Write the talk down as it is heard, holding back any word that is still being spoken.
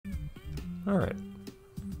Alright,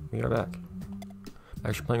 we are back. I'm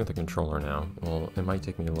actually playing with the controller now. Well, it might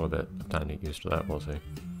take me a little bit of time to get used to that, we'll see.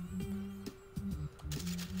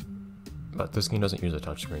 But this game doesn't use a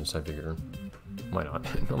touchscreen, so I figure, why not?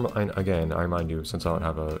 Again, I remind you, since I don't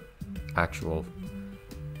have a actual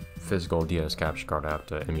physical DS capture card, I have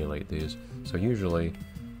to emulate these. So usually,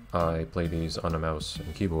 I play these on a mouse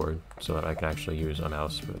and keyboard, so that I can actually use a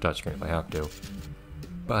mouse for the touchscreen if I have to.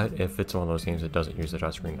 But if it's one of those games that doesn't use the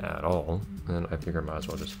touchscreen at all, then I figure I might as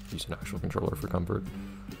well just use an actual controller for comfort.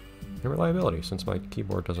 And reliability, since my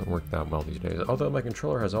keyboard doesn't work that well these days. Although my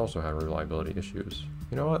controller has also had reliability issues.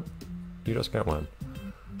 You know what? You just can't win.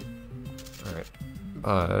 Alright.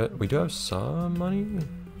 But we do have some money,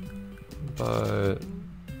 but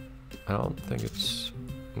I don't think it's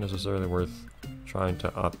necessarily worth trying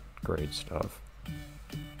to upgrade stuff.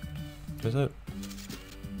 Is it?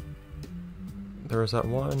 There was that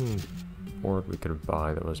one board we could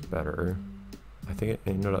buy that was better. I think it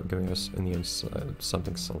ended up giving us, in the end,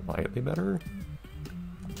 something slightly better.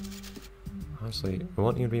 Honestly, it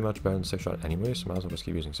won't even be much better than 6-shot anyway, so might as well just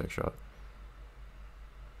keep using 6-shot.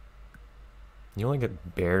 You only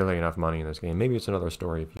get barely enough money in this game. Maybe it's another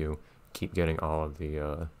story if you keep getting all of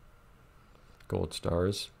the gold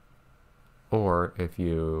stars. Or if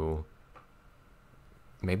you...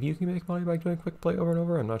 Maybe you can make money by doing quick play over and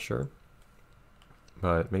over, I'm not sure.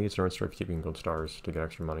 But maybe it's another story of keeping gold stars to get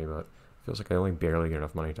extra money, but it feels like I only barely get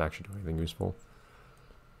enough money to actually do anything useful.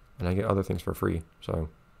 And I get other things for free, so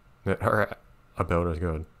that are about as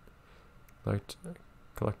good. Like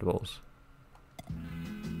collectibles.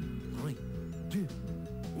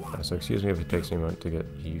 So excuse me if it takes me a moment to get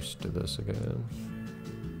used to this again.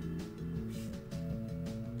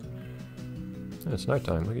 Yeah, it's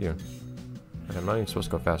nighttime, look at you. I'm not even supposed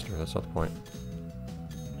to go faster, that's not the point.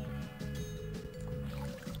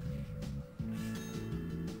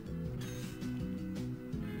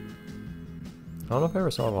 I don't know if I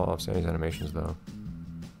ever saw all of Sandy's animations though.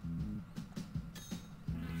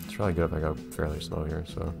 It's really good if I go fairly slow here,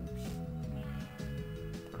 so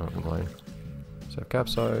I don't complain. So I have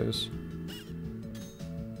capsize,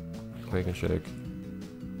 wake and shake,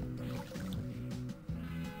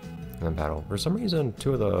 and then battle. For some reason,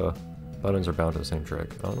 2 of the buttons are bound to the same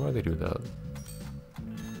trick. I don't know why they do that.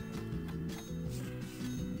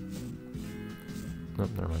 Nope,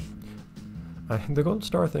 never mind. The gold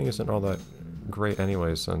star thing isn't all that great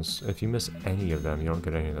anyway, since if you miss any of them, you don't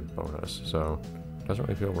get any of the bonus, so it doesn't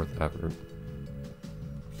really feel worth the effort.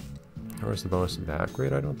 Or is the bonus that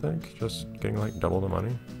great? I don't think. Just getting like double the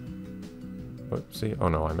money. But see, oh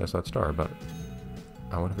no, I missed that star, but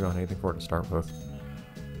I wouldn't have gotten anything for it to start with,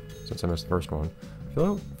 since I missed the first one. I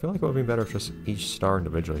feel like it would be better if just each star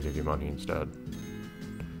individually gave you money instead.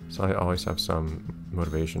 So I always have some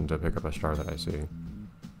motivation to pick up a star that I see.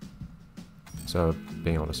 So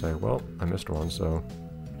being able to say, well, I missed one, so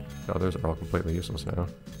the others are all completely useless now.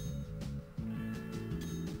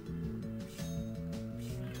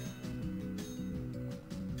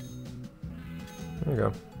 There you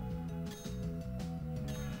go.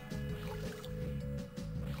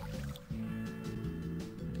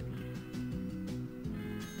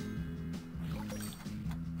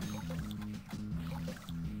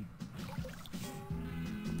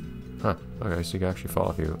 Huh, okay, so you can actually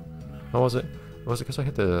fall if you... Oh, was it because I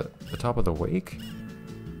hit the top of the wake?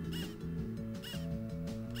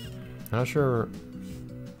 I'm not sure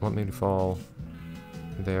what made me fall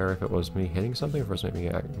there, if it was me hitting something, or if it was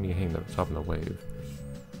maybe me hitting the top of the wave.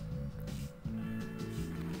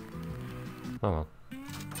 Oh well.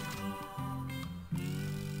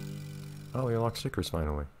 Oh, we unlocked stickers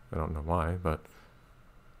finally. I don't know why, but...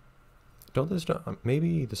 Don't this...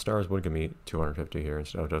 Maybe the stars would give me 250 here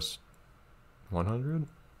instead of just 100?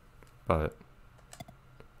 But...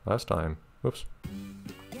 Last time... Whoops.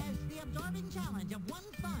 Yes, the absorbing challenge of one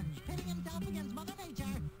sponge pitting himself against Mother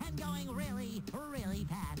Nature and going really, really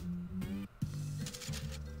bad.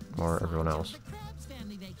 Or everyone else. The Krabs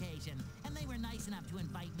family vacation, and they were nice enough to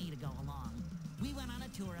invite me to go along. We went on a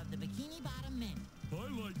tour of the Bikini Bottom Mint. I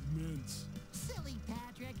like mints. Silly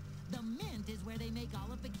Patrick, the Mint is where they make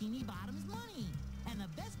all of Bikini Bottom's money. And the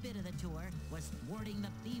best bit of the tour was thwarting the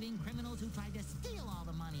thieving criminals who tried to steal all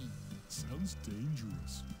the money. Sounds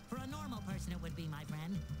dangerous. For a normal person it would be, my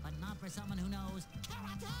friend, but not for someone who knows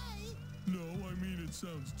karate! No, I mean it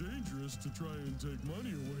sounds dangerous to try and take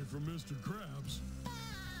money away from Mr. Krabs.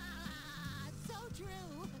 Ah, so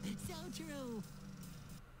true, so true.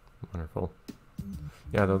 Wonderful.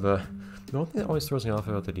 Yeah, though the only thing that always throws me off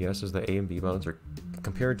about the DS is the A and B buttons are,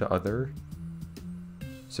 compared to other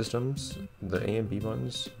systems, the A and B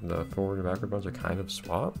buttons, the forward and backward buttons are kind of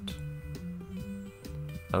swapped.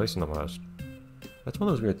 At least in the West. That's one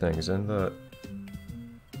of those weird things. In the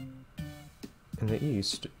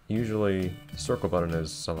East, usually circle button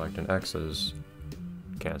is select and X is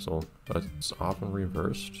cancel, but it's often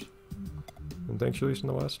reversed in things released in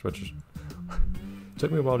the West, which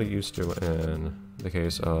took me a while to get used to in the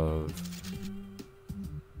case of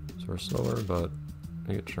sort of slower, but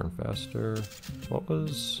I get turn faster. What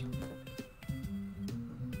was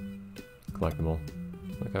collectible?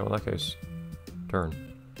 Okay, well in that case, turn.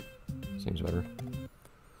 Seems better.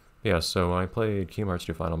 Yeah, so I played Kingdom Hearts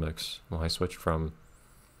 2 Final Mix when I switched from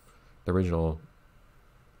the original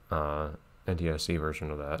NTSC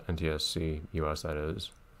version of that, NTSC US that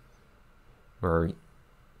is, where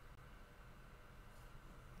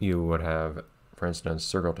you would have, for instance,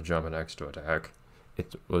 circle to jump and X to attack.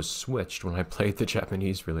 It was switched when I played the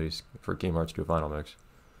Japanese release for Kingdom Hearts 2 Final Mix,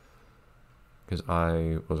 because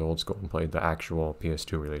I was old school and played the actual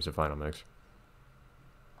PS2 release of Final Mix.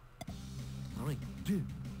 3, 2,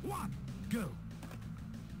 1, go!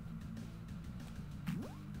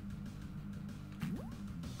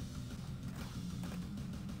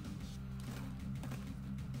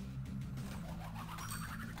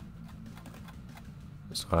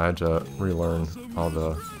 So I had to relearn all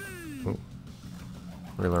the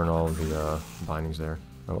bindings there.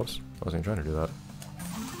 Oh, whoops! I wasn't even trying to do that.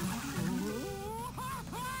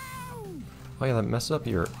 Oh yeah, that messes up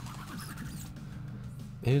your.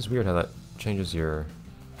 It is weird how that changes your.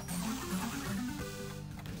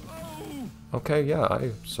 Okay, yeah,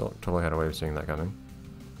 I so totally had a way of seeing that coming.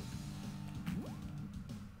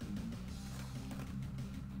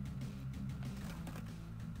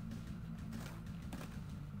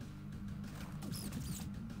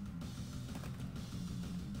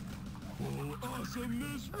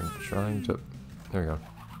 I'm trying to. There we go.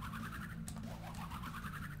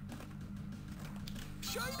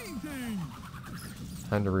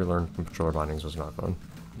 Having to relearn controller bindings was not fun,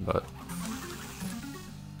 but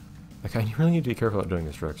like you really need to be careful about doing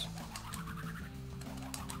these tricks,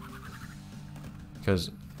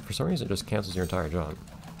 because for some reason it just cancels your entire jump.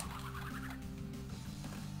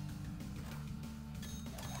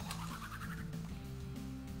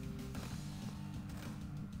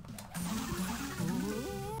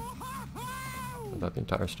 Was that the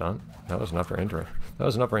entire stunt? That was not very interesting. That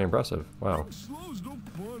was not very impressive. Wow. Slows no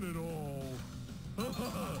fun at all.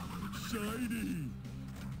 Shiny.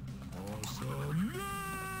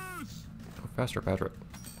 Awesomeness. Go faster, Patrick.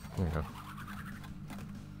 There you go.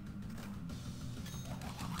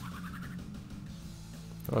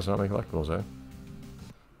 Oh, it's not my collectibles, eh?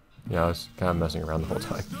 Yeah, I was kind of messing around the whole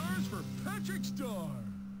time. Stars for Patrick Star.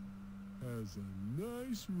 Has a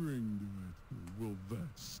nice ring to it. Well,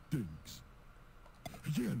 that stinks.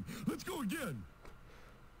 Again. Let's go again.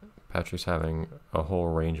 Patrick's having a whole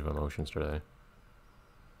range of emotions today.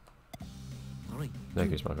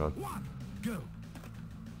 Thank you, Spongebob. Go.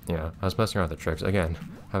 Yeah, I was messing around with the tricks. Again,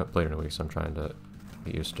 haven't played in a week, so I'm trying to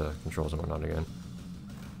get used to controls and whatnot again.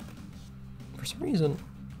 For some reason,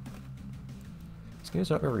 this game's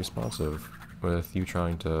not very responsive with you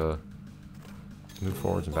trying to move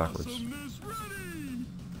forwards and backwards.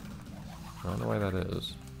 I don't know why that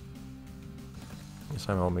is. This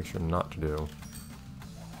time I'll make sure not to do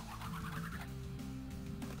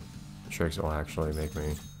tricks that will actually make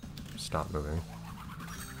me stop moving.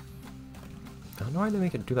 I don't know why they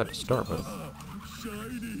make it do that to start with.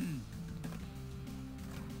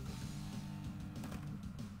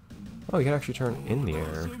 Oh, you can actually turn in the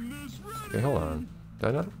air. Okay, hold on. Did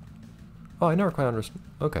I not? Oh, I never quite understood.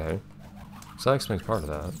 Okay. So that explains part of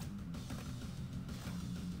that.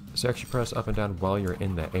 So you actually press up and down while you're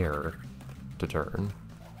in the air to turn.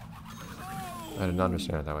 I did not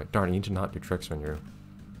understand it that way. Darn, you need to not do tricks when you're...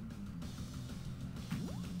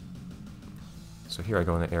 So here I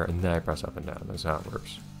go in the air and then I press up and down. That's how it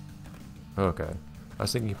works. Okay. I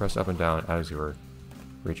was thinking you pressed up and down as you were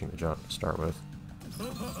reaching the jump to start with.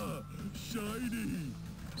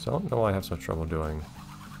 So I don't know why I have such trouble going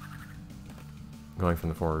from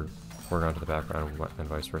the foreground to the background and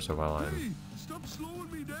vice versa while I'm... Hey, stop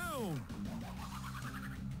slowing me down.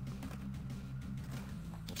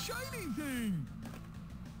 Shiny thing.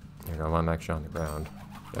 There you go, I'm actually on the ground.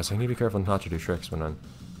 Yes, I need to be careful not to do tricks when I'm...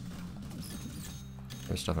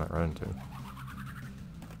 There's stuff I might run into.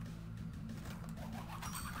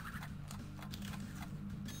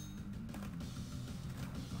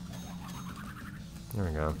 There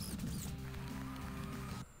we go.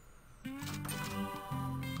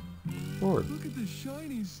 Forward. Look at the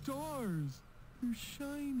shiny stars. They're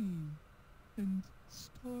shiny and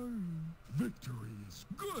starry. Victory is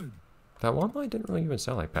good. That one line didn't really even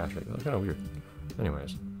sound like Patrick. That was kind of weird.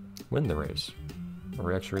 Anyways, win the race. Are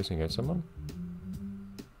we actually racing against someone?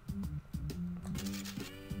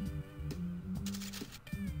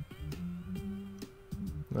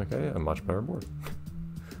 Okay, a much better board.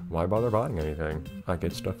 Why bother buying anything? I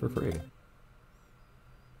get stuff for free.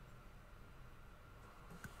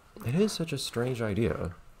 It is such a strange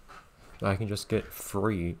idea. I can just get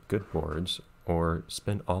free good boards, or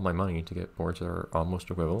spend all my money to get boards that are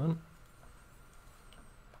almost equivalent.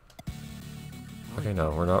 Okay,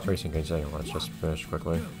 no, we're not racing against anyone. Let's just finish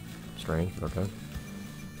quickly. Strange, but okay.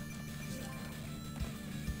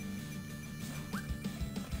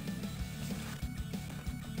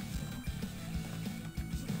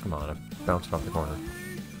 Come on, I bounced off the corner.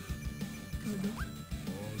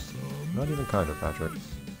 Not even kind of, Patrick.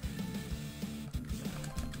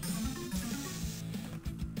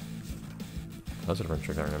 That's a different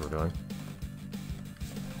trick I remember doing.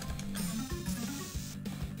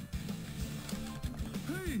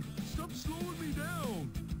 Hey, stop slowing me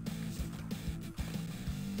down.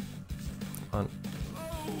 On.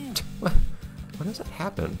 Oh. What? Why does that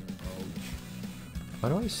happen? Why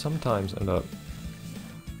do I sometimes end up...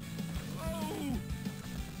 Oh.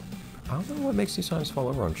 I don't know what makes these times fall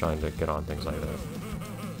over on trying to get on things like that.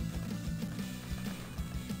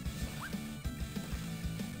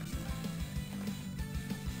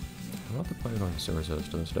 I don't have to play going to sewers to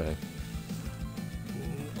this day.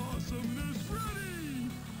 Oh, awesomeness ready.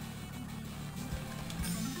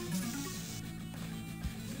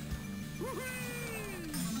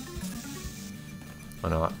 Oh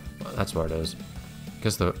no, that's what it is.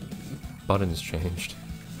 Because the buttons changed.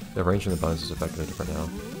 The arranging of the buttons is effectively different now.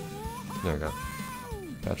 There you go.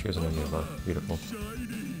 Patrick is an enigma. Beautiful.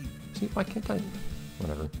 See, why can't I...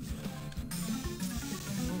 Whatever.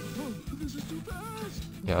 This is too fast.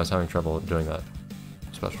 Yeah, I was having trouble doing that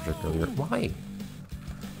special trick earlier. Why?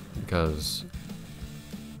 Because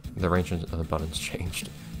the arrangement of the buttons changed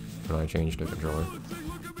when I changed the controller. Balancing,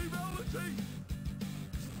 look at me balancing.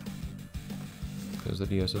 Because the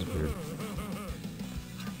DS is weird.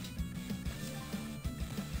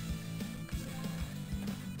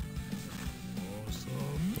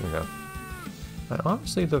 Awesome. There we go. And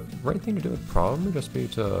honestly, the right thing to do would probably just be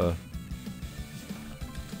to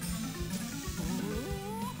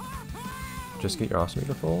just get your awesome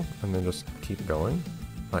meter full and then just keep going.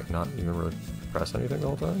 Like, not even really press anything the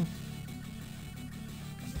whole time.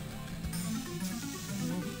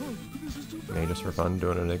 Maybe just for fun,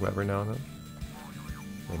 do an enigma every now and then.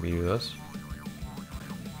 Maybe do this.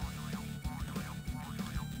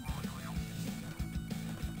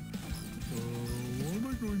 Why am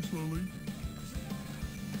I going slowly?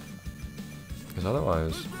 Because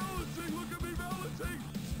otherwise, Balancing, look at me balancing.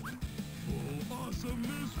 Oh,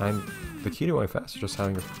 awesomeness I'm ready. the key to going fast is just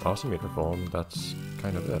having your awesome meter full, and that's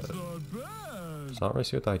kind of it. Not bad. So I don't really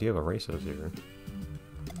see what the idea of a race is here.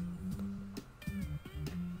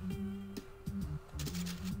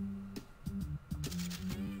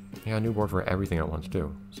 Yeah, a new board for everything at once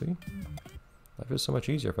too. See? Life is so much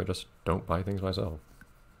easier if I just don't buy things myself.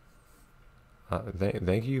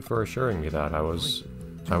 Thank you for assuring me that. I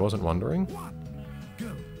wasn't wondering, Go.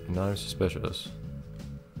 and now I'm suspicious.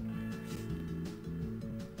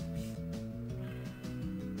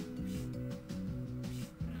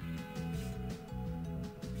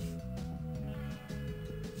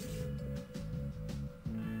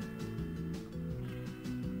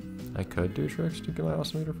 I could do tricks to get my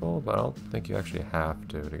awesome meter full, but I don't think you actually have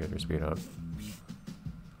to get your speed up.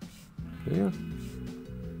 Do you?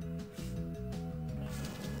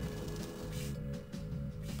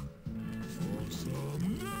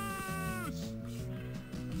 Awesomeness.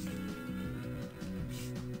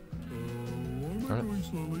 Why am I Alright. going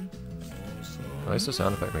slowly? Awesome. At least the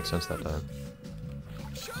sound effect makes sense that time.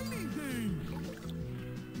 Shiny thing.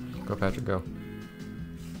 Go, Patrick, go.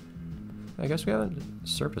 I guess we haven't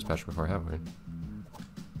surfaced Patrick before, have we?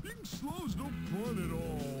 Being slow's no fun at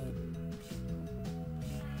all.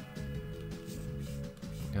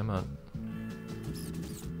 Come on.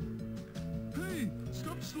 Hey,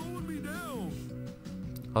 stop slowing me down.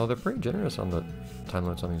 Oh, they're pretty generous on the time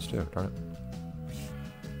limits on these too, darn it.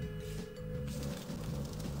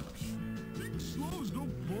 Being slow's no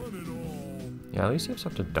fun at all. Yeah, at least you have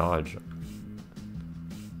stuff to dodge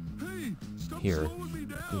Hey, stop here. slowing me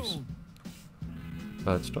Please. down.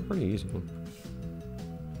 But it's still pretty easy. I'm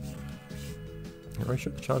pretty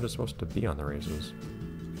sure the challenge is supposed to be on the races.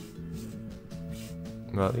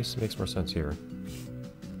 Well, at least it makes more sense here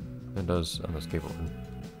than it does on the skateboard.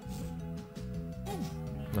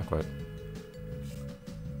 Not quite.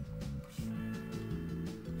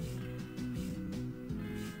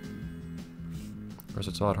 Of course,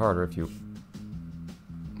 it's a lot harder if you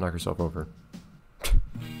knock yourself over.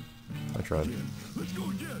 I tried. Let's go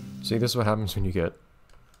again. See, this is what happens when you get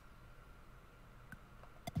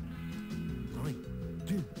 3,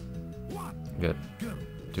 2, get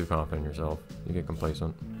too confident in yourself. You get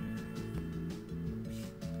complacent.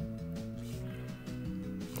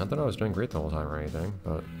 Not that I was doing great the whole time or anything,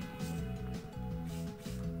 but...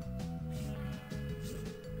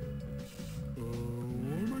 Why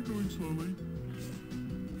am I going slowly?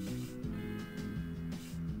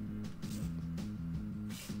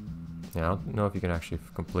 Yeah, I don't know if you can actually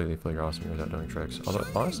completely fill your awesome without doing tricks. Although,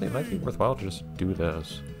 honestly, it might be worthwhile to just do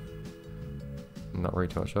this. Not worry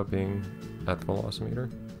too much about being at the full meter.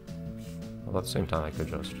 Although at the same time, I could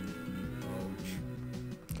just...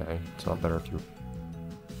 Okay, it's a lot better if you...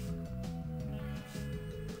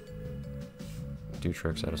 do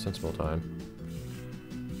tricks at a sensible time.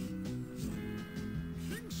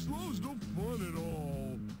 Being slow is no fun at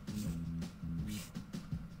all.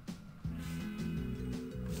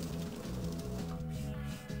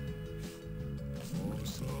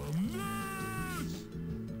 Awesomeness!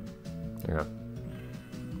 There you go.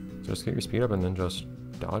 Just get your speed up and then just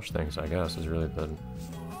dodge things, I guess, is really the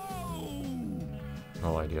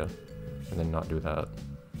whole idea. And then not do that.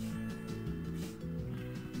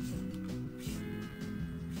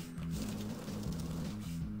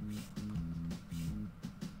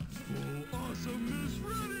 Awesomeness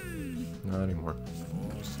ready! Not anymore.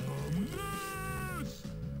 Awesomeness!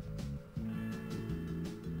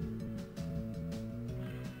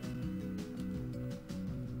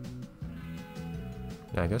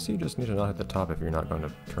 Yeah, I guess you just need to not hit the top if you're not going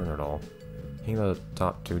to turn at all. Hitting the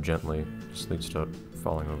top too gently just leads to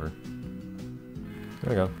falling over. There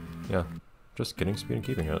we go. Yeah. Just getting speed and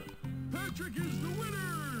keeping it. Patrick is the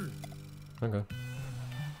winner! Okay.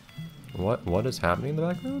 What is happening in the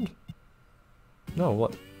background? No,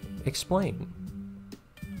 what? Explain.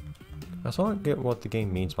 I still don't get what the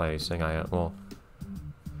game means by saying well,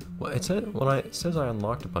 it said when it says I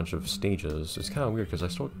unlocked a bunch of stages. It's kind of weird because I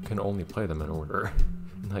still can only play them in order,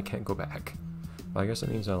 and I can't go back. But I guess it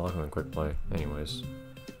means I unlock them in quick play. Anyways,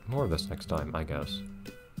 more of this next time, I guess.